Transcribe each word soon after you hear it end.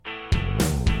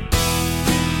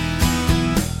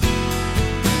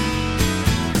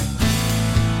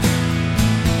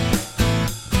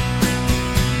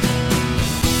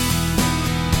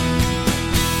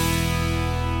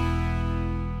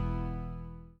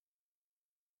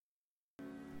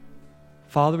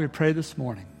Father, we pray this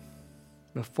morning,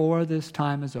 before this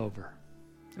time is over,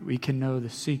 that we can know the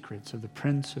secrets of the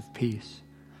Prince of Peace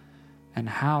and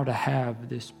how to have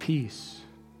this peace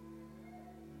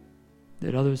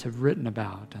that others have written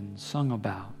about and sung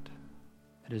about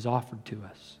that is offered to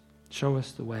us. Show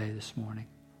us the way this morning,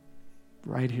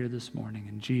 right here this morning,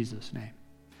 in Jesus' name.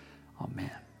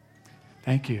 Amen.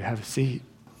 Thank you. Have a seat.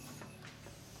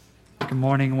 Good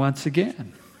morning once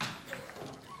again.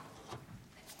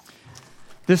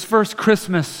 This first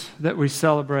Christmas that we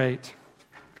celebrate,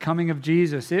 the coming of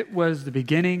Jesus, it was the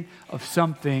beginning of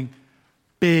something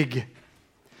big.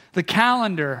 The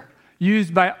calendar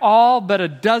used by all but a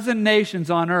dozen nations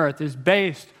on earth is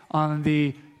based on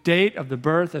the date of the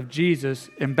birth of Jesus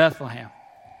in Bethlehem.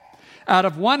 Out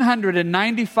of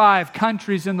 195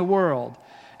 countries in the world,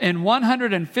 in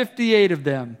 158 of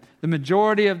them, the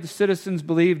majority of the citizens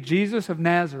believed Jesus of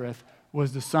Nazareth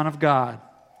was the Son of God.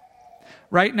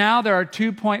 Right now, there are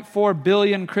 2.4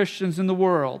 billion Christians in the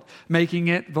world, making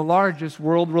it the largest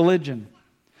world religion.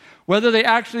 Whether they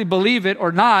actually believe it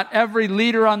or not, every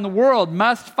leader on the world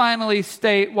must finally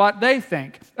state what they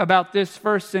think about this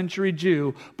first century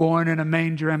Jew born in a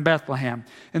manger in Bethlehem.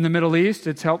 In the Middle East,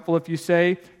 it's helpful if you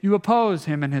say you oppose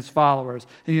him and his followers.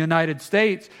 In the United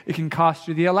States, it can cost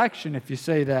you the election if you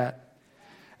say that.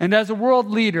 And as a world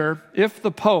leader, if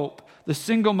the Pope, the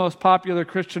single most popular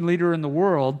Christian leader in the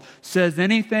world, says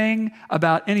anything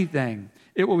about anything,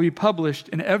 it will be published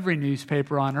in every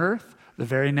newspaper on earth the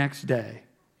very next day.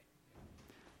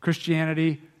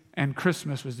 Christianity and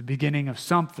Christmas was the beginning of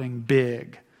something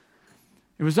big.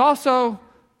 It was also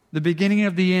the beginning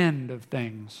of the end of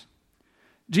things.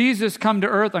 Jesus come to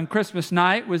earth on Christmas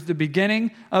night was the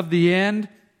beginning of the end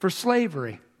for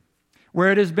slavery.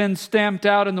 Where it has been stamped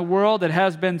out in the world, it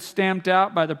has been stamped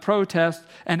out by the protests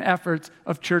and efforts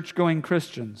of church-going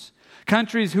Christians.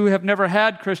 Countries who have never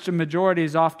had Christian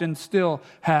majorities often still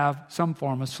have some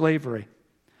form of slavery.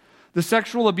 The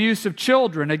sexual abuse of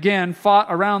children, again, fought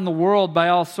around the world by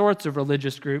all sorts of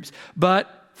religious groups,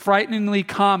 but frighteningly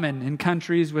common in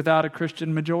countries without a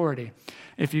Christian majority.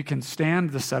 If you can stand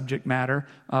the subject matter,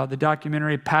 the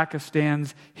documentary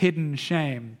Pakistan's Hidden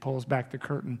Shame pulls back the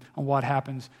curtain on what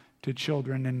happens to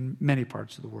children in many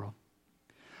parts of the world.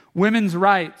 Women's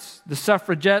rights, the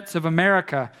suffragettes of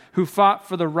America who fought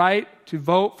for the right to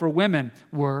vote for women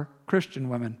were Christian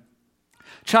women.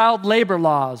 Child labor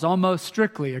laws, almost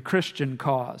strictly a Christian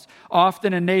cause.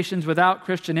 Often in nations without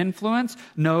Christian influence,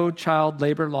 no child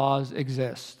labor laws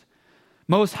exist.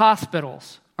 Most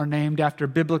hospitals are named after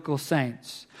biblical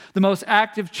saints. The most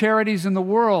active charities in the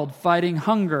world fighting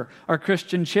hunger are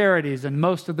Christian charities, and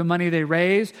most of the money they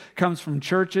raise comes from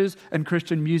churches and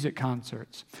Christian music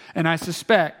concerts. And I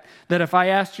suspect that if I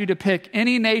asked you to pick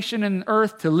any nation on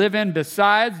earth to live in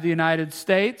besides the United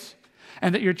States,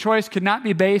 and that your choice could not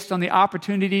be based on the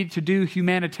opportunity to do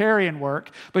humanitarian work,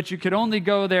 but you could only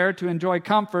go there to enjoy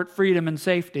comfort, freedom, and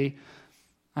safety,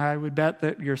 I would bet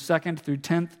that your 2nd through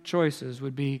 10th choices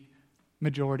would be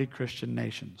majority Christian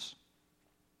nations.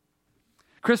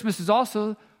 Christmas is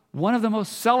also one of the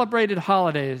most celebrated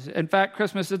holidays. In fact,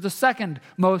 Christmas is the 2nd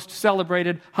most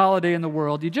celebrated holiday in the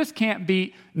world. You just can't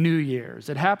beat New Year's.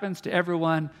 It happens to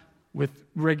everyone with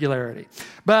regularity.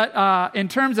 But in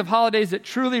terms of holidays that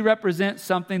truly represent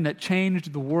something that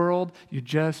changed the world, you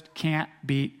just can't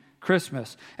beat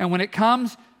Christmas. And when it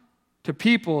comes to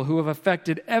people who have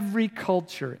affected every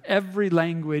culture, every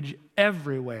language,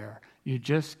 everywhere, you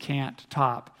just can't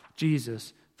top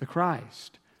Jesus the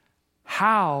Christ.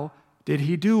 How did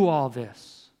he do all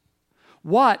this?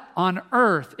 What on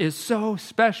earth is so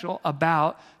special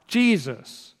about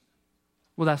Jesus?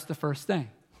 Well, that's the first thing.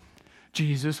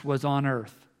 Jesus was on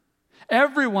earth.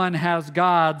 Everyone has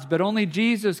gods, but only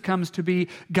Jesus comes to be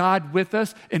God with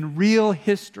us in real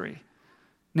history.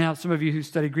 Now, some of you who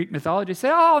study Greek mythology say,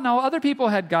 oh, no, other people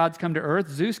had gods come to earth.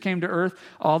 Zeus came to earth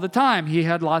all the time. He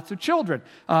had lots of children.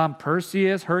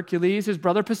 Perseus, Hercules, his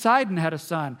brother Poseidon had a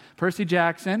son. Percy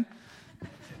Jackson. Of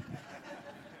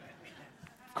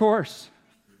course.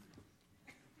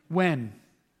 When?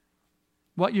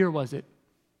 What year was it?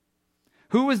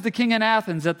 Who was the king in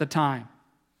Athens at the time?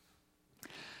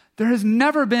 There has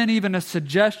never been even a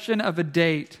suggestion of a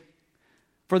date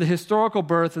for the historical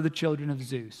birth of the children of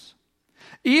Zeus.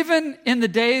 Even in the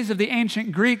days of the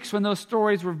ancient Greeks, when those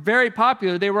stories were very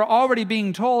popular, they were already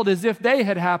being told as if they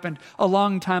had happened a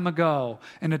long time ago,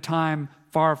 in a time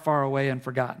far, far away and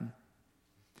forgotten.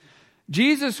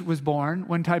 Jesus was born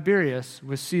when Tiberius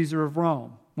was Caesar of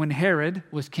Rome, when Herod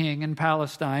was king in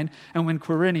Palestine, and when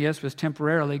Quirinius was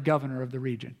temporarily governor of the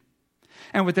region.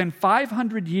 And within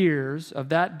 500 years of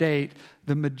that date,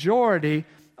 the majority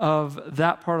of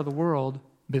that part of the world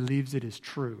believes it is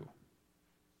true.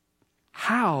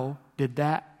 How did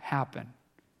that happen?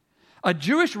 A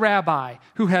Jewish rabbi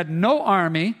who had no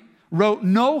army, wrote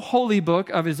no holy book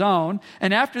of his own,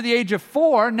 and after the age of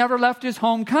 4, never left his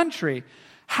home country.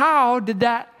 How did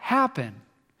that happen?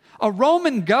 A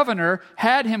Roman governor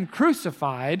had him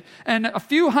crucified, and a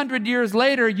few hundred years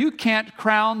later, you can't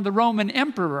crown the Roman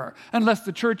emperor unless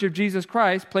the Church of Jesus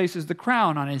Christ places the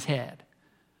crown on his head.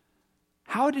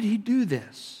 How did he do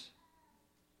this?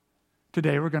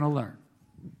 Today we're going to learn.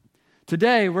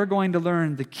 Today we're going to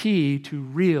learn the key to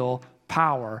real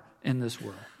power in this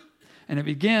world. And it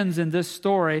begins in this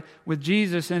story with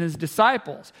Jesus and his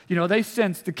disciples. You know, they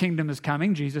sense the kingdom is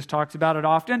coming. Jesus talks about it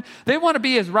often. They want to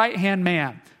be his right-hand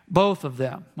man, both of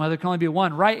them. Well, there can only be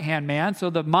one right-hand man. So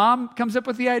the mom comes up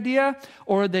with the idea,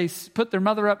 or they put their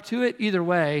mother up to it. Either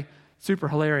way, super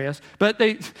hilarious. But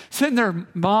they send their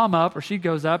mom up, or she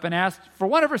goes up and asks for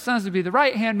one of her sons to be the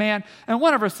right-hand man and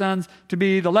one of her sons to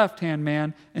be the left-hand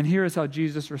man. And here is how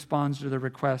Jesus responds to the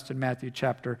request in Matthew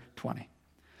chapter 20.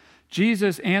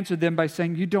 Jesus answered them by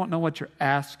saying, "You don't know what you're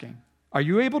asking. Are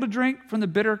you able to drink from the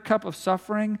bitter cup of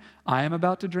suffering I am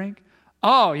about to drink?"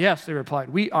 "Oh, yes," they replied,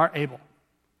 "we are able."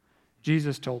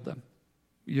 Jesus told them,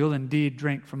 "You'll indeed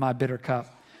drink from my bitter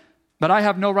cup. But I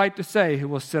have no right to say who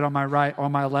will sit on my right or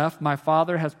my left. My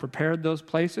Father has prepared those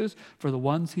places for the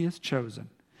ones he has chosen."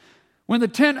 When the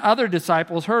 10 other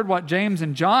disciples heard what James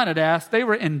and John had asked, they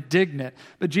were indignant.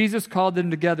 But Jesus called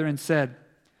them together and said,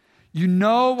 "You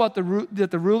know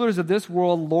that the rulers of this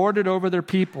world lord it over their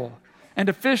people, and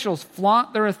officials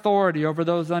flaunt their authority over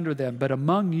those under them. But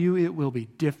among you it will be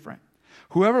different.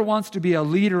 Whoever wants to be a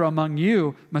leader among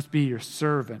you must be your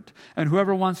servant, and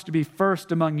whoever wants to be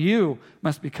first among you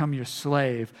must become your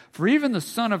slave. For even the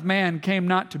Son of Man came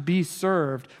not to be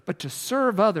served, but to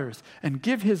serve others and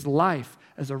give his life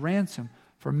as a ransom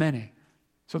for many."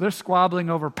 So they're squabbling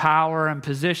over power and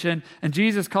position, and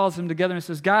Jesus calls them together and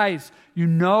says, "Guys, you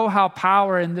know how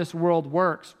power in this world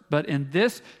works, but in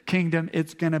this kingdom,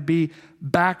 it's going to be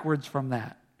backwards from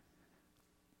that.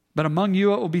 But among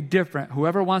you, it will be different.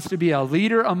 Whoever wants to be a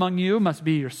leader among you must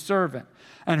be your servant,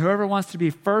 and whoever wants to be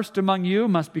first among you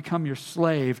must become your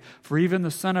slave. For even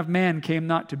the Son of Man came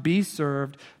not to be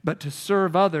served, but to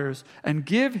serve others and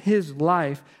give his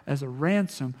life as a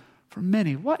ransom for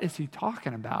many." What is he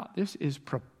talking about? This is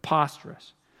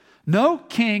preposterous. No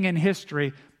king in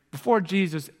history before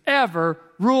Jesus ever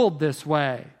ruled this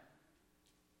way.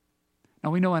 Now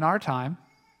we know in our time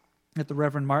that the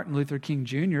Reverend Martin Luther King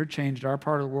Jr. changed our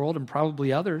part of the world, and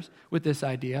probably others, with this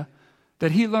idea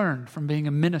that he learned from being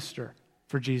a minister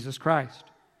for Jesus Christ.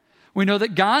 We know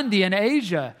that Gandhi in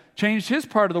Asia changed his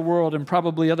part of the world and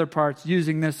probably other parts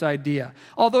using this idea.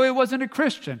 Although he wasn't a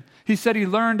Christian, he said he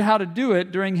learned how to do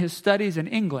it during his studies in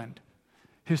England,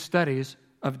 his studies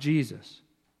of Jesus.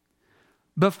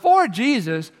 Before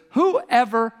Jesus, who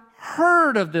ever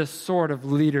heard of this sort of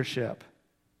leadership?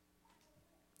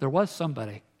 There was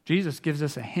somebody. Jesus gives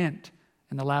us a hint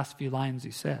in the last few lines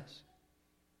he says.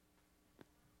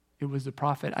 It was the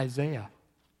prophet Isaiah.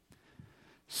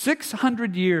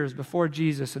 600 years before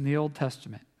Jesus in the Old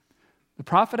Testament, the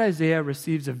prophet Isaiah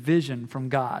receives a vision from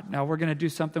God. Now, we're going to do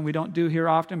something we don't do here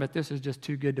often, but this is just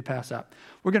too good to pass up.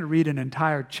 We're going to read an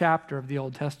entire chapter of the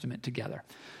Old Testament together.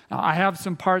 Now, I have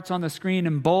some parts on the screen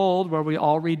in bold where we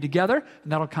all read together,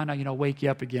 and that'll kind of, wake you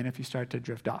up again if you start to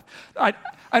drift off.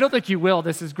 I don't think you will.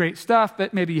 This is great stuff,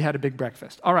 but maybe you had a big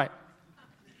breakfast. All right.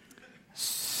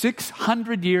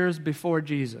 600 years before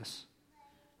Jesus,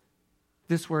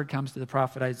 this word comes to the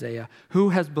prophet Isaiah. "Who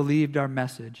has believed our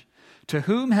message? To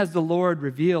whom has the Lord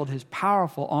revealed his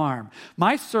powerful arm?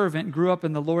 My servant grew up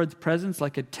in the Lord's presence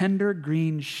like a tender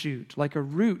green shoot, like a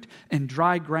root in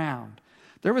dry ground.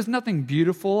 There was nothing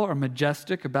beautiful or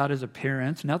majestic about his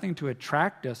appearance, nothing to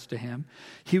attract us to him.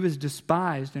 He was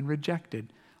despised and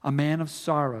rejected, a man of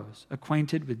sorrows,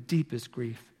 acquainted with deepest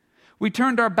grief. We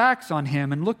turned our backs on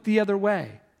him and looked the other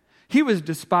way. He was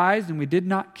despised and we did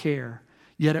not care.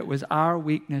 Yet it was our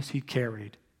weakness he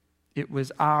carried. It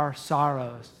was our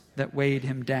sorrows that weighed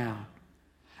him down.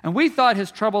 And we thought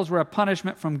his troubles were a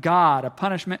punishment from God, a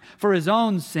punishment for his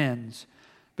own sins.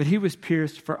 But he was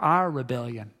pierced for our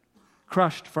rebellion,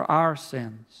 crushed for our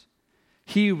sins.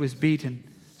 He was beaten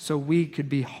so we could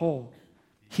be whole.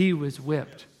 He was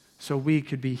whipped so we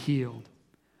could be healed.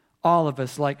 All of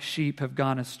us, like sheep, have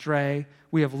gone astray.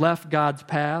 We have left God's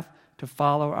path to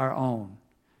follow our own.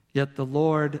 Yet the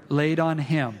Lord laid on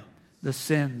him the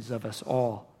sins of us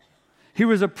all. He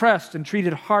was oppressed and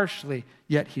treated harshly,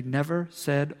 yet he never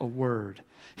said a word.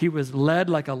 He was led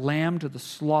like a lamb to the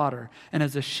slaughter, and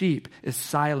as a sheep is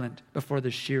silent before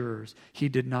the shearers, he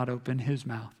did not open his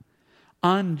mouth.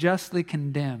 unjustly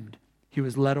condemned, he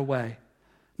was led away.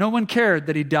 No one cared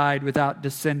that he died without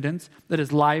descendants, that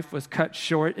his life was cut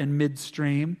short in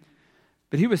midstream.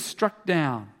 But he was struck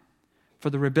down for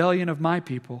the rebellion of my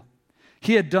people.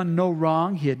 He had done no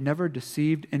wrong. He had never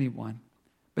deceived anyone.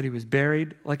 But he was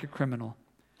buried like a criminal.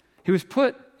 He was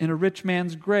put in a rich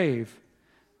man's grave.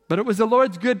 But it was the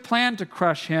Lord's good plan to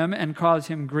crush him and cause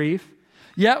him grief.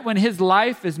 Yet when his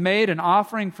life is made an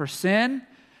offering for sin,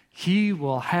 he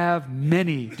will have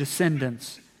many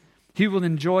descendants. He will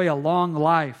enjoy a long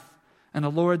life, and the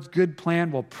Lord's good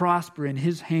plan will prosper in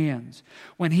his hands.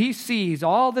 When he sees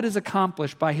all that is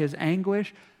accomplished by his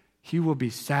anguish, he will be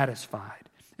satisfied.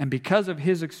 And because of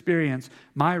his experience,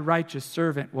 my righteous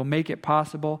servant will make it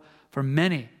possible for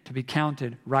many to be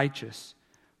counted righteous,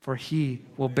 for he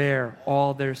will bear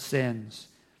all their sins.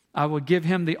 I will give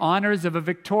him the honors of a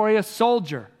victorious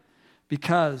soldier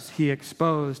because he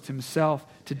exposed himself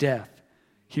to death.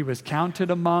 He was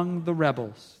counted among the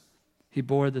rebels. He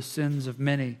bore the sins of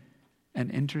many and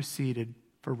interceded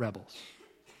for rebels.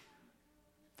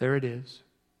 There it is.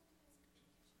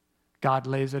 God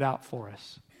lays it out for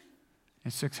us.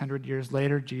 And 600 years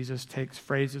later, Jesus takes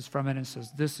phrases from it and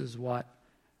says, this is what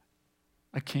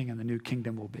a king in the new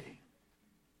kingdom will be.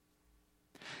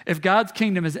 If God's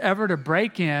kingdom is ever to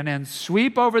break in and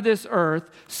sweep over this earth,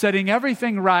 setting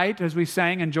everything right, as we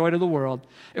sang in Joy to the World,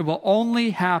 it will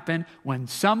only happen when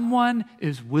someone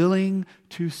is willing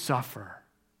to suffer.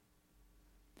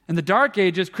 In the Dark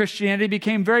Ages, Christianity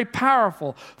became very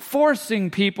powerful, forcing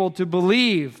people to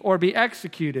believe or be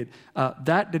executed.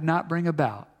 That did not bring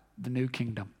about the new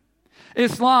kingdom.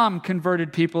 Islam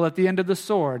converted people at the end of the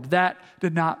sword. That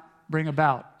did not bring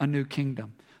about a new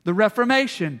kingdom. The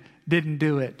Reformation didn't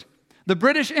do it. The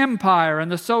British Empire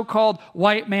and the so-called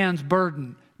white man's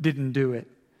burden didn't do it.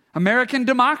 American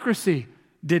democracy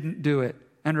didn't do it.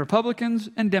 And Republicans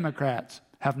and Democrats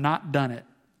have not done it.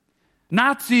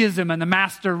 Nazism and the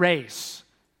master race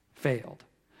failed.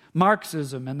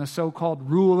 Marxism and the so-called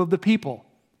rule of the people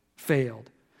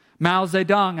failed. Mao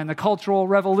Zedong and the Cultural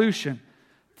Revolution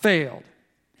failed.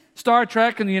 Star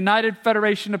Trek and the United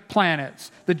Federation of Planets,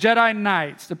 the Jedi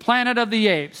Knights, the Planet of the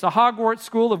Apes, the Hogwarts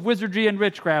School of Wizardry and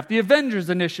Witchcraft, the Avengers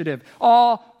Initiative,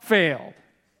 all failed.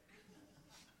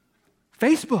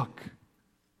 Facebook.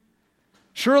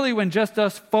 Surely when just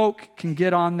us folk can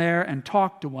get on there and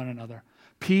talk to one another,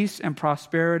 peace and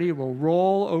prosperity will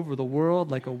roll over the world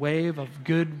like a wave of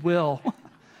goodwill.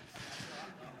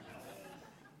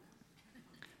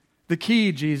 The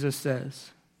key, Jesus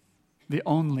says, the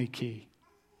only key,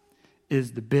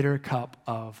 is the bitter cup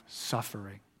of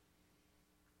suffering.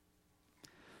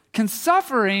 Can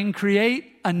suffering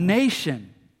create a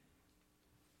nation?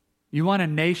 You want a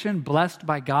nation blessed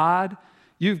by God?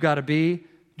 You've got to be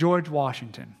George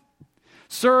Washington.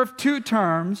 Serve 2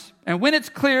 terms, and when it's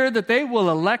clear that they will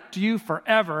elect you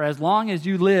forever as long as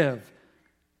you live,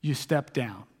 you step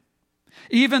down.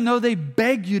 Even though they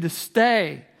beg you to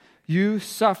stay, you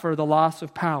suffer the loss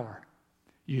of power.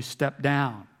 You step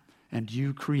down, and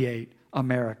you create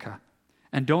America.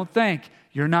 And don't think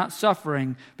you're not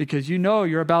suffering because you know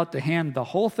you're about to hand the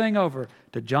whole thing over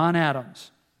to John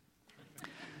Adams.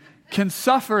 Can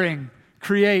suffering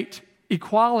create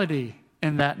equality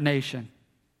in that nation?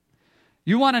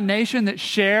 You want a nation that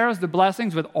shares the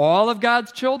blessings with all of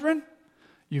God's children?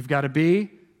 You've got to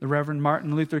be the Reverend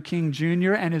Martin Luther King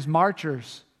Jr. and his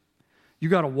marchers.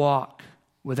 You've got to walk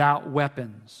without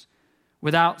weapons,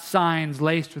 without signs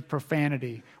laced with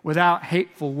profanity, without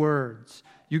hateful words.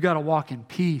 You got to walk in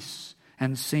peace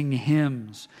and sing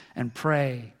hymns and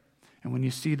pray. And when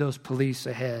you see those police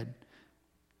ahead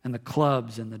and the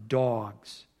clubs and the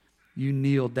dogs, you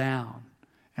kneel down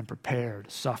and prepare to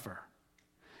suffer.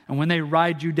 And when they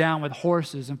ride you down with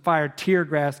horses and fire tear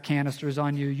gas canisters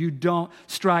on you, you don't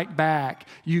strike back.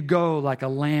 You go like a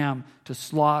lamb to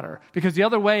slaughter. Because the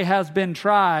other way has been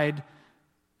tried,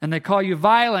 and they call you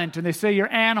violent, and they say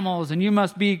you're animals, and you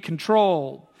must be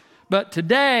controlled. But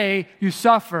today, you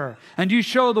suffer, and you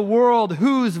show the world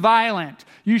who's violent.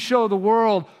 You show the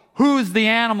world who's the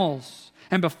animals.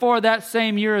 And before that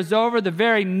same year is over, the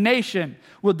very nation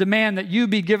will demand that you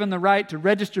be given the right to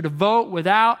register to vote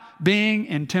without being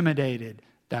intimidated.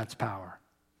 That's power.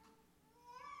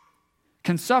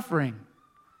 Can suffering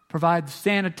provide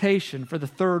sanitation for the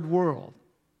third world?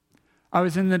 I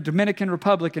was in the Dominican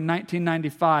Republic in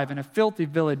 1995 in a filthy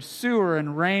village, sewer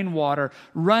and rainwater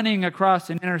running across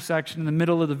an intersection in the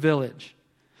middle of the village.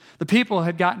 The people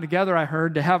had gotten together, I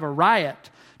heard, to have a riot,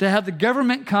 to have the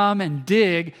government come and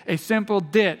dig a simple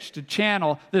ditch to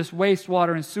channel this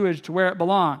wastewater and sewage to where it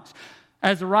belongs.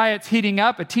 As the riot's heating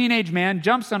up, a teenage man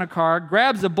jumps on a car,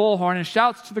 grabs a bullhorn, and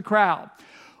shouts to the crowd,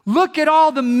 Look at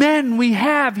all the men we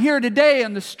have here today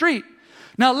on the street.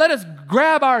 Now let us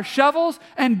grab our shovels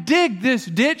and dig this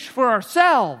ditch for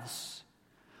ourselves.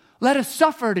 Let us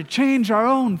suffer to change our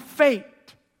own fate.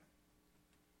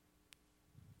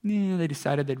 Yeah, they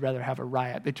decided they'd rather have a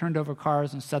riot. They turned over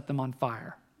cars and set them on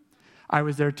fire. I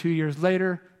was there 2 years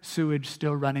later, sewage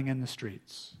still running in the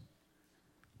streets.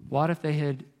 What if they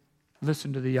had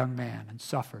listened to the young man and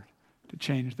suffered to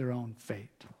change their own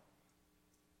fate?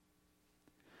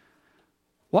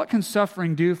 What can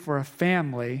suffering do for a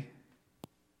family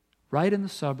right in the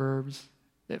suburbs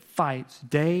that fights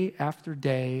day after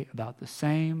day about the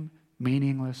same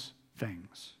meaningless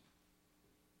things?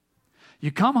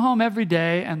 You come home every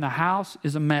day and the house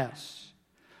is a mess.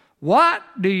 What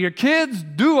do your kids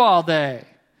do all day?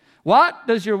 What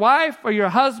does your wife or your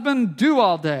husband do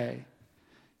all day?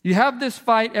 You have this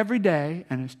fight every day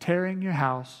and it's tearing your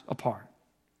house apart.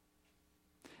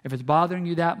 If it's bothering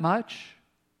you that much,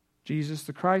 Jesus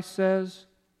the Christ says,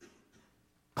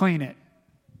 clean it.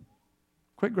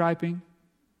 Quit griping.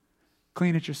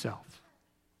 Clean it yourself.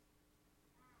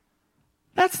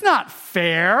 That's not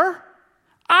fair.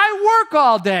 I work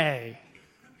all day.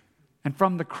 And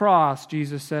from the cross,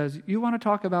 Jesus says, you want to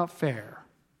talk about fair?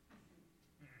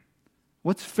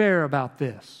 What's fair about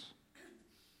this?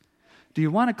 Do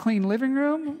you want a clean living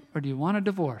room or do you want a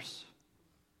divorce?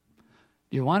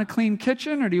 Do you want a clean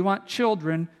kitchen or do you want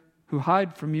children who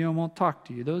hide from you and won't talk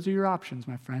to you? Those are your options,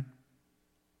 my friend.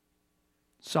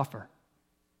 Suffer.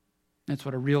 That's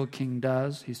what a real king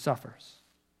does. He suffers.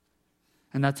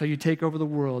 And that's how you take over the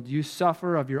world. You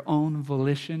suffer of your own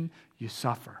volition. You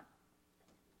suffer.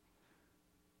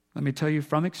 Let me tell you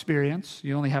from experience,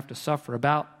 you only have to suffer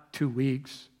about 2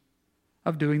 weeks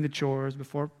of doing the chores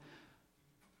before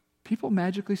people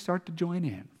magically start to join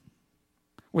in.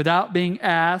 Without being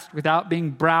asked, without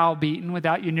being browbeaten,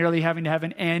 without you nearly having to have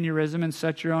an aneurysm and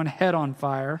set your own head on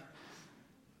fire.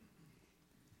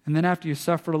 And then after you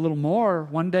suffer a little more,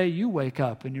 one day you wake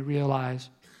up and you realize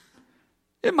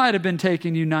it might have been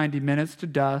taking you 90 minutes to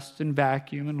dust and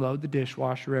vacuum and load the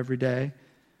dishwasher every day,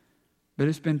 but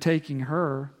it's been taking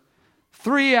her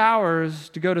 3 hours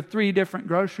to go to 3 different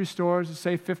grocery stores to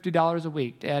save $50 a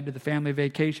week to add to the family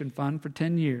vacation fund for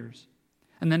 10 years.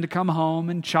 And then to come home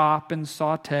and chop and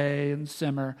saute and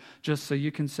simmer just so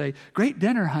you can say, great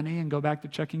dinner, honey, and go back to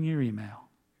checking your email.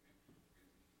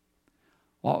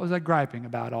 What was I griping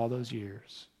about all those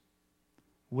years?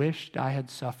 Wished I had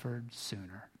suffered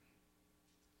sooner.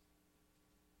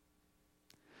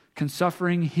 Can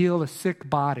suffering heal a sick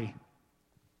body?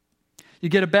 You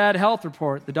get a bad health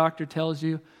report. The doctor tells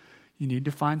you you need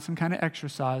to find some kind of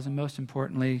exercise, and most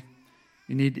importantly,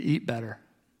 you need to eat better.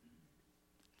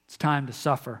 It's time to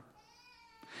suffer.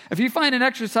 If you find an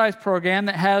exercise program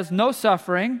that has no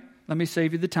suffering, let me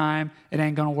save you the time, it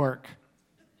ain't going to work.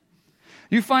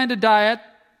 You find a diet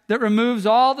that removes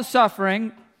all the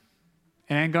suffering,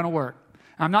 it ain't going to work.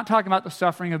 I'm not talking about the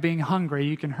suffering of being hungry.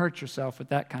 You can hurt yourself with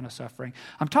that kind of suffering.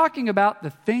 I'm talking about the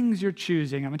things you're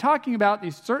choosing. I'm talking about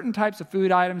these certain types of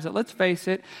food items that, let's face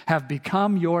it, have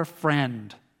become your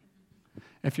friend.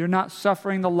 If you're not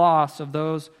suffering the loss of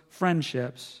those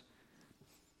friendships,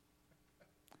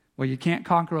 well, you can't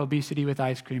conquer obesity with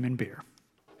ice cream and beer.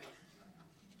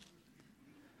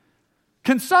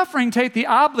 Can suffering take the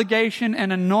obligation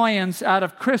and annoyance out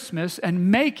of Christmas and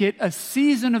make it a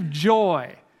season of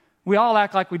joy? We all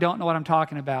act like we don't know what I'm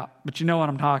talking about, but you know what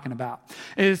I'm talking about.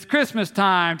 It's Christmas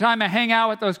time to hang out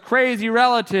with those crazy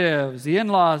relatives, the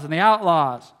in-laws and the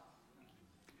outlaws.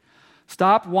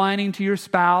 Stop whining to your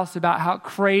spouse about how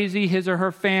crazy his or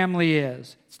her family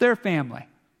is. It's their family.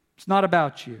 It's not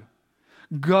about you.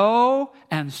 Go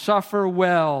and suffer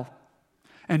well.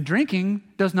 And drinking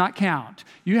does not count.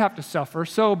 You have to suffer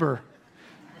sober.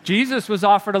 Jesus was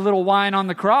offered a little wine on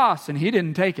the cross, and he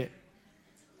didn't take it.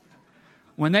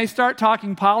 When they start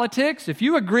talking politics, if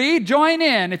you agree, join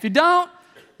in. If you don't,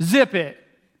 zip it.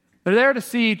 They're there to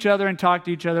see each other and talk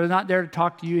to each other. They're not there to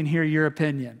talk to you and hear your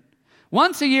opinion.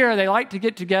 Once a year, they like to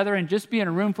get together and just be in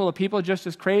a room full of people just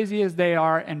as crazy as they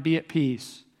are and be at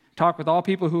peace. Talk with all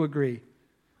people who agree.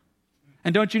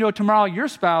 And don't you know tomorrow your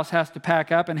spouse has to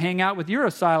pack up and hang out with your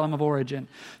asylum of origin.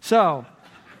 So,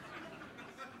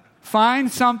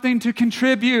 find something to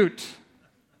contribute.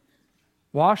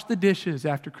 Wash the dishes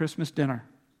after Christmas dinner.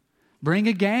 Bring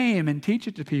a game and teach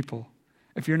it to people.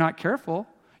 If you're not careful,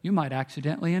 you might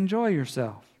accidentally enjoy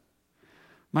yourself.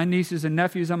 My nieces and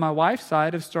nephews on my wife's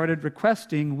side have started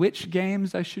requesting which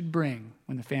games I should bring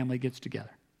when the family gets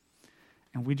together.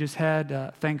 And we just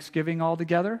had Thanksgiving all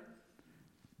together,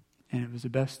 and it was the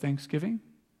best Thanksgiving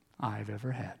I've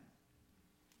ever had.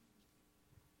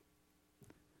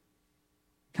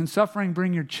 Can suffering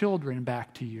bring your children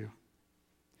back to you?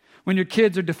 When your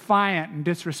kids are defiant and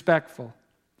disrespectful,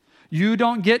 you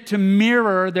don't get to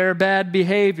mirror their bad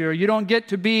behavior. You don't get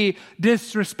to be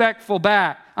disrespectful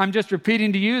back. I'm just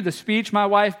repeating to you the speech my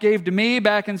wife gave to me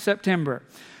back in September.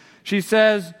 She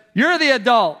says, "You're the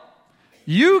adult.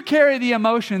 You carry the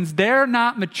emotions they're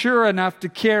not mature enough to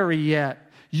carry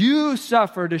yet. You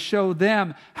suffer to show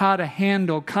them how to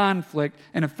handle conflict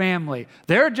in a family.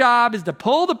 Their job is to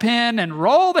pull the pin and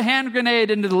roll the hand grenade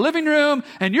into the living room,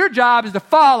 and your job is to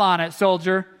fall on it,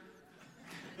 soldier.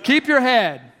 Keep your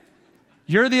head.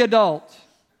 You're the adult.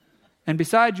 And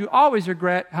besides, you always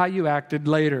regret how you acted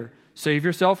later. Save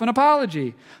yourself an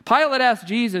apology." Pilate asked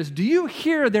Jesus, "Do you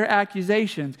hear their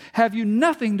accusations? Have you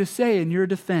nothing to say in your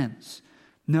defense?"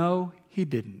 No, he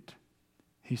didn't.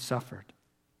 He suffered.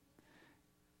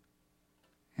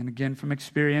 And again, from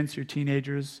experience, your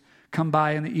teenagers come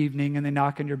by in the evening and they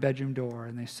knock on your bedroom door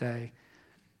and they say,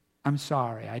 "I'm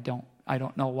sorry, I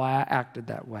don't know why I acted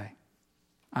that way.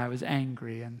 I was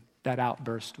angry and that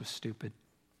outburst was stupid."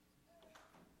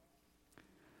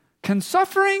 Can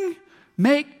suffering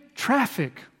make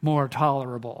traffic more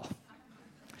tolerable?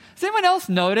 Has anyone else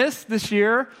noticed this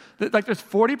year that there's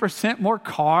 40% more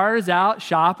cars out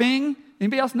shopping?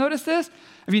 Anybody else notice this?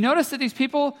 Have you noticed that these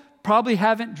people probably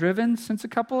haven't driven since a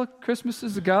couple of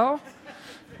Christmases ago?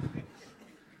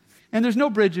 And there's no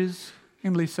bridges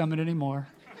in Lee Summit anymore.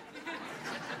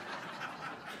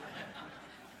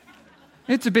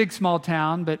 It's a big, small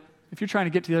town, but if you're trying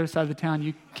to get to the other side of the town,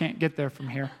 you can't get there from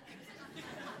here.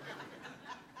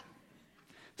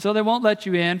 So they won't let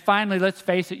you in. Finally, let's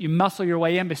face it, you muscle your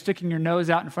way in by sticking your nose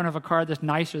out in front of a car that's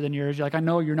nicer than yours. You're like, "I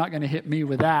know you're not going to hit me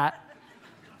with that."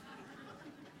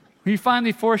 When you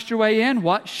finally forced your way in,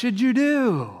 what should you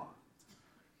do?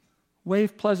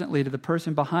 Wave pleasantly to the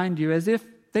person behind you as if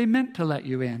they meant to let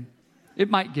you in. It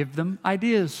might give them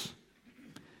ideas.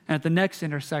 And at the next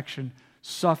intersection,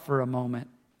 suffer a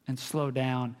moment and slow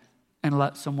down and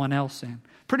let someone else in.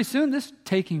 Pretty soon, this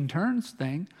taking turns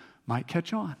thing might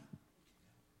catch on.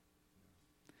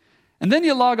 And then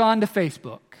you log on to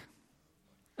Facebook.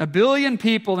 1 billion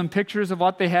people and pictures of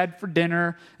what they had for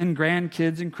dinner and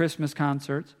grandkids and Christmas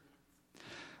concerts.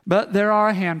 But there are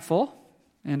a handful,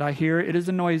 and I hear it is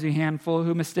a noisy handful,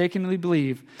 who mistakenly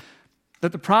believe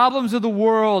that the problems of the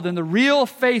world and the real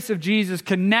face of Jesus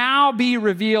can now be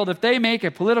revealed if they make a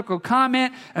political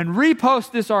comment and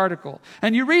repost this article.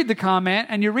 And you read the comment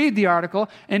and you read the article,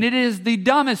 and it is the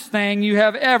dumbest thing you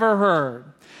have ever heard.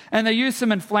 And they use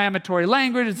some inflammatory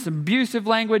language and some abusive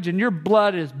language, and your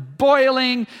blood is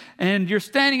boiling, and you're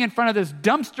standing in front of this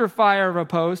dumpster fire of a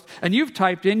post, and you've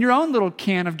typed in your own little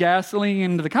can of gasoline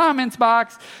into the comments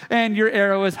box, and your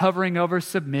arrow is hovering over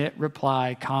submit,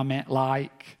 reply, comment,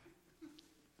 like.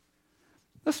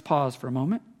 Let's pause for a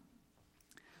moment.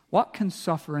 What can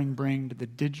suffering bring to the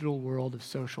digital world of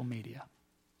social media?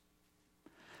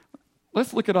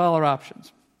 Let's look at all our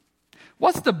options.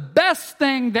 What's the best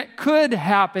thing that could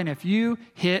happen if you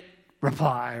hit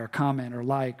reply or comment or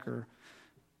like?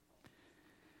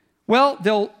 Well,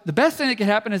 the best thing that could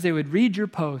happen is they would read your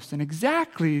post in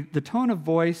exactly the tone of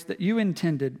voice that you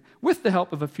intended with the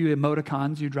help of a few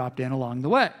emoticons you dropped in along the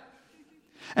way.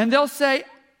 And they'll say,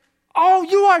 "Oh,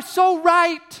 you are so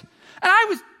right. And I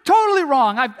was totally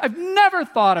wrong. I've never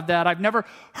thought of that. I've never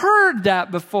heard that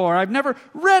before. I've never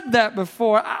read that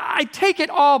before. I take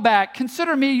it all back.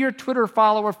 Consider me your Twitter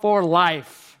follower for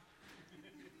life."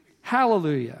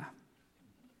 Hallelujah.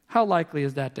 How likely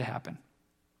is that to happen?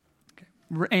 Okay.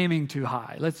 We're aiming too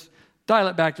high. Let's dial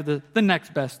it back to the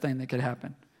next best thing that could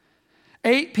happen.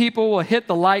 8 people will hit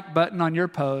the like button on your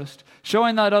post,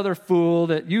 showing that other fool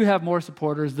that you have more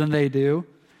supporters than they do.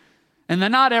 And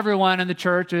then not everyone in the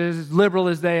church is as liberal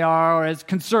as they are or as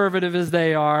conservative as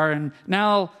they are. And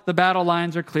now the battle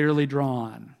lines are clearly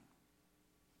drawn.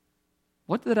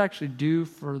 What did it actually do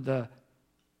for the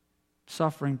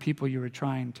suffering people you were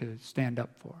trying to stand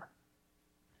up for?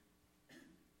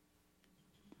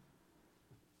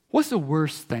 What's the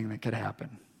worst thing that could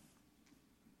happen?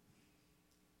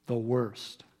 The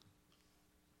worst.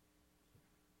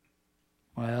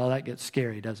 Well, that gets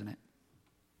scary, doesn't it?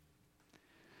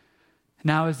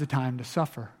 Now is the time to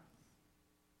suffer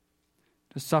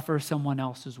someone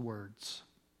else's words,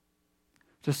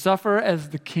 to suffer as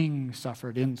the king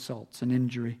suffered insults and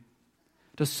injury,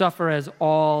 to suffer as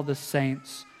all the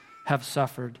saints have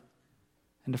suffered,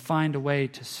 and to find a way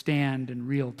to stand in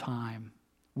real time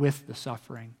with the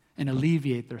suffering and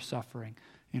alleviate their suffering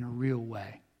in a real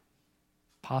way,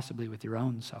 possibly with your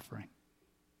own suffering.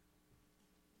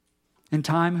 In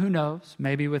time, who knows,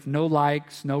 maybe with no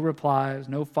likes, no replies,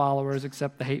 no followers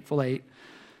except the hateful 8,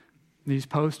 These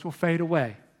posts will fade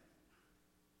away.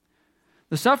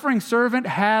 The suffering servant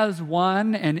has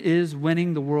won and is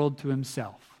winning the world to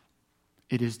himself.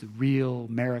 It is the real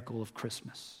miracle of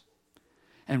Christmas.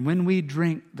 And when we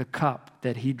drink the cup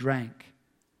that he drank,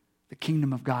 the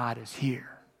kingdom of God is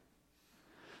here.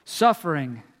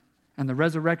 Suffering and the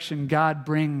resurrection God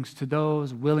brings to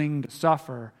those willing to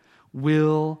suffer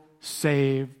will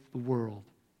save the world.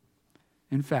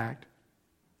 In fact,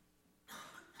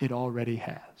 it already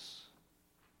has.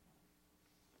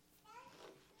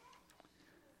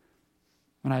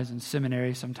 When I was in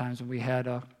seminary, sometimes when we had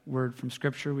a word from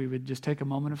Scripture, we would just take a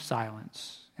moment of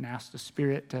silence and ask the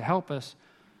Spirit to help us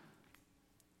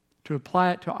to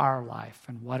apply it to our life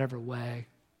in whatever way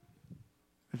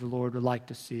the Lord would like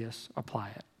to see us apply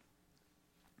it.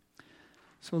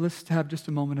 So let's have just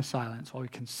a moment of silence while we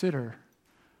consider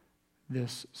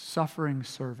this suffering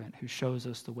servant who shows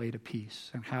us the way to peace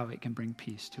and how it can bring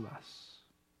peace to us.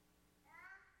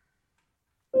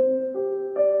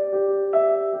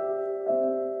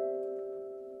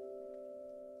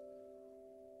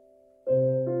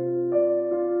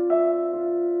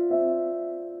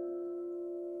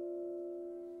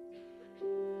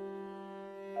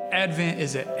 Advent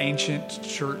is an ancient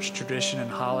church tradition and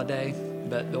holiday,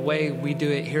 but the way we do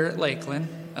it here at Lakeland,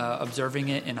 observing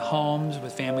it in homes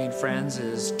with family and friends,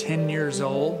 is 10 years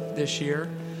old this year.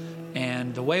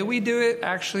 And the way we do it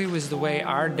actually was the way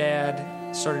our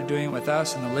dad started doing it with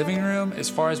us in the living room. As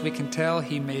far as we can tell,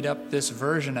 he made up this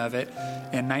version of it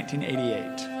in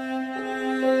 1988.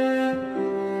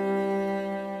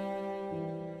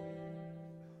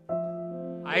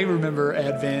 I remember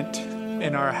Advent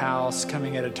in our house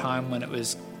coming at a time when it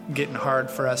was getting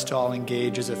hard for us to all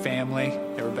engage as a family.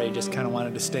 Everybody just kind of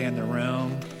wanted to stay in the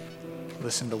room,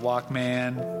 listen to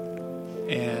Walkman,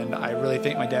 and I really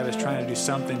think my dad was trying to do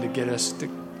something to get us to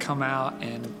come out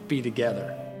and be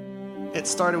together. It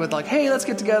started with like, hey, let's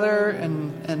get together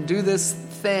and do this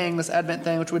thing, this Advent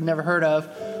thing, which we'd never heard of,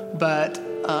 but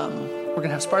we're going to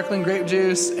have sparkling grape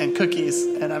juice and cookies.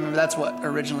 And I remember that's what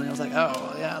originally I was like,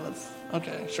 oh, yeah, that's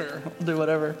okay, sure, we'll do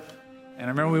whatever. And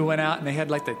I remember we went out and they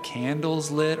had like the candles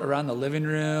lit around the living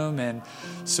room and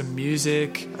some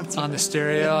music on the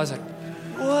stereo. I was like,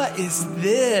 what is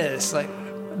this? Like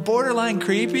borderline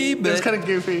creepy, but it was kind of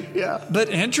goofy, yeah. But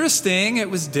interesting.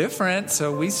 It was different.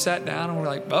 So we sat down and we're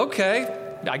like,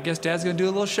 okay, I guess Dad's going to do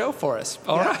a little show for us.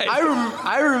 All right.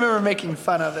 I remember making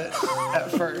fun of it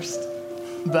at first,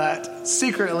 but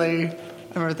secretly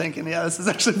I remember thinking, yeah, this is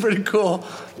actually pretty cool.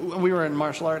 We were in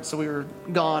martial arts, so we were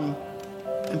gone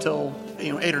until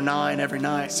 8 or 9 every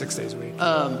night. 6 days a week.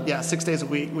 6 days a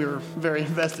week. We were very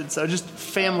invested. So just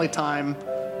family time.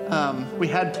 We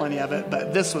had plenty of it,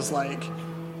 but this was like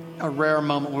a rare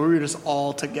moment where we were just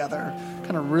all together,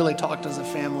 kind of really talked as a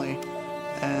family.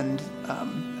 And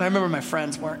I remember my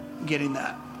friends weren't getting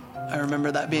that. I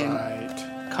remember that being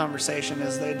a conversation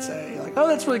as they'd say, like, oh,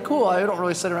 that's really cool. I don't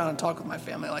really sit around and talk with my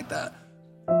family like that.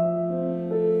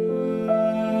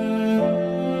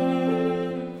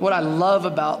 What I love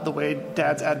about the way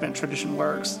Dad's Advent tradition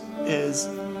works is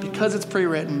because it's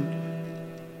pre-written,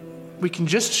 we can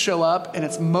just show up and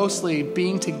it's mostly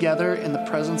being together in the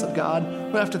presence of God. We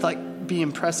don't have to like be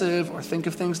impressive or think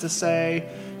of things to say.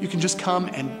 You can just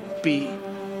come and be.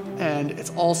 And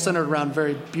it's all centered around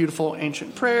very beautiful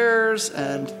ancient prayers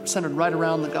and centered right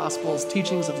around the Gospel's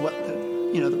teachings of what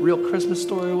the real Christmas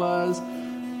story was.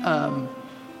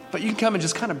 But you can come and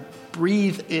just kind of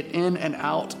breathe it in and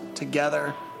out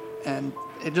together. And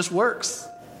it just works.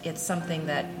 It's something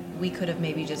that we could have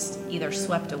maybe just either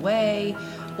swept away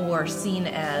or seen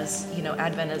as,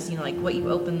 Advent as, like what you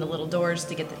open the little doors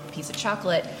to get the piece of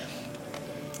chocolate.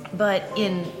 But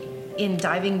in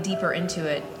diving deeper into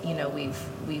it,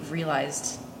 we've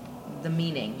realized the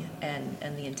meaning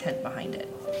and the intent behind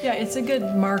it. Yeah, it's a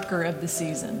good marker of the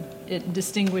season. It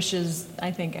distinguishes,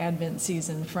 I think, Advent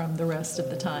season from the rest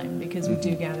of the time because we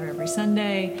do gather every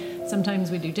Sunday. Sometimes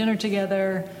we do dinner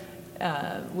together.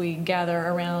 We gather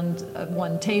around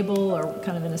one table or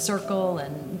kind of in a circle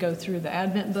and go through the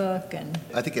Advent book. And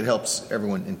I think it helps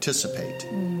everyone anticipate.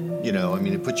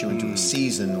 It puts you into a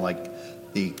season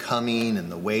like the coming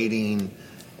and the waiting,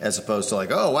 as opposed to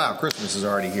like, oh, wow, Christmas is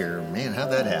already here. Man,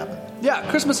 how'd that happen? Yeah,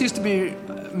 Christmas used to be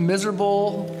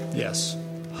miserable. Yes.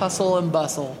 Hustle and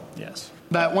bustle. Yes.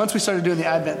 But once we started doing the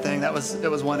Advent thing, it was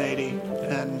 180.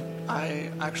 And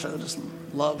I actually just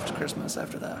loved Christmas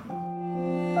after that.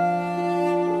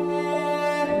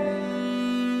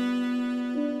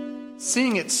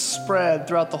 Seeing it spread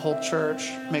throughout the whole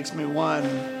church makes me, one,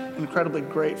 incredibly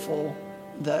grateful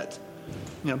that,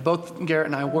 both Garrett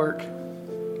and I work.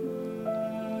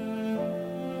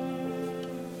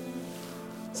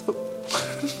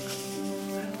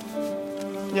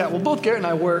 Yeah, well, both Garrett and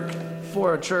I work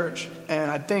for a church,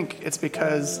 and I think it's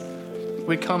because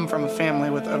we come from a family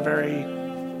with a very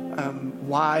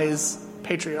wise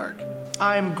patriarch.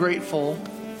 I'm grateful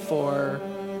for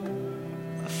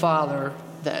a father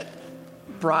that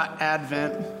brought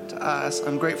Advent to us.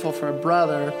 I'm grateful for a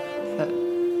brother that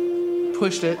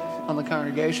pushed it on the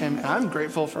congregation, and I'm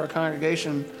grateful for a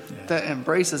congregation that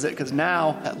embraces it, because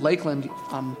now at Lakeland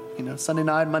on Sunday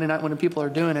night, Monday night, when people are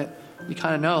doing it, you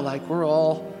kind of know, like, we're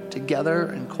all together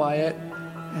and quiet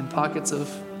in pockets of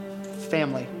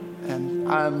family. And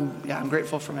I'm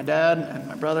grateful for my dad and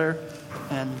my brother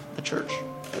and the church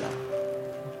for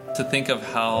that. To think of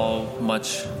how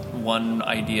much one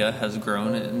idea has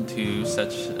grown into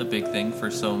such a big thing for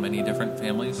so many different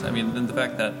families. I mean, and the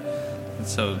fact that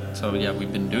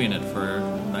we've been doing it for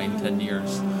 9-10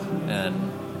 years,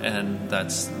 and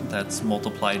that's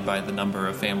multiplied by the number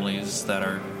of families that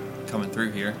are coming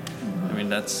through here. I mean,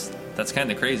 that's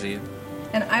kind of crazy.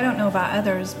 And I don't know about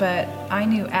others, but I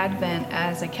knew Advent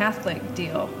as a Catholic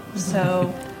deal.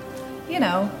 So,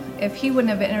 if he wouldn't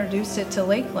have introduced it to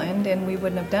Lakeland and we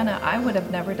wouldn't have done it, I would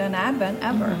have never done Advent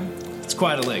ever. It's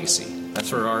quite a legacy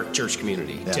for our church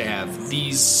community to have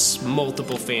these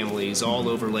multiple families all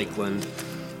over Lakeland,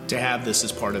 to have this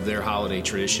as part of their holiday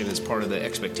tradition, as part of the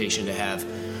expectation to have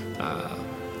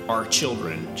our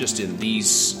children, just in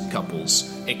these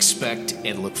couples, expect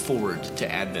and look forward to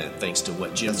Advent, thanks to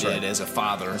what Jim did as a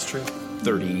father. That's true.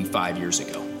 35 years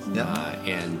ago. Yeah.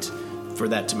 And for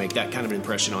that to make that kind of an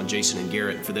impression on Jason and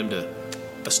Garrett, for them to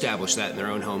establish that in their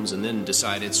own homes and then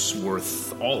decide it's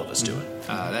worth all of us doing,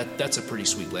 that's a pretty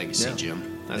sweet legacy,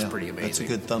 Jim. That's pretty amazing. That's a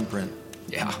good thumbprint.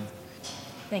 Yeah.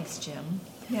 Thanks, Jim.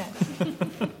 Yes.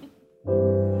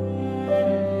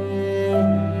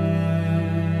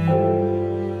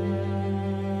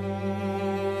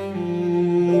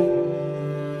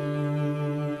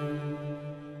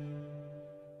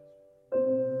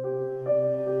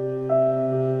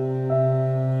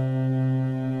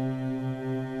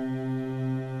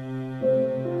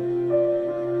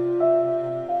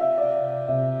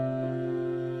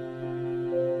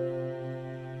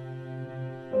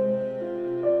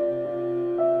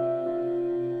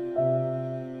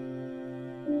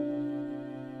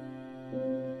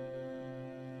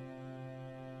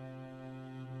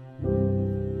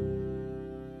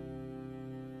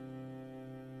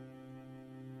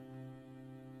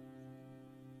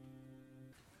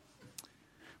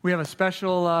 We have a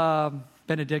special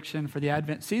benediction for the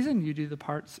Advent season. You do the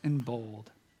parts in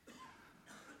bold.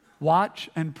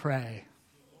 Watch and pray.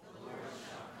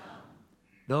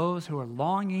 Those who are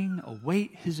longing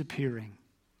await his appearing.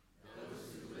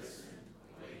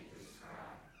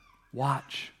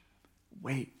 Watch,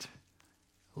 wait,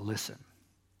 listen,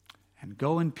 and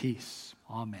go in peace.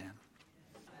 Amen.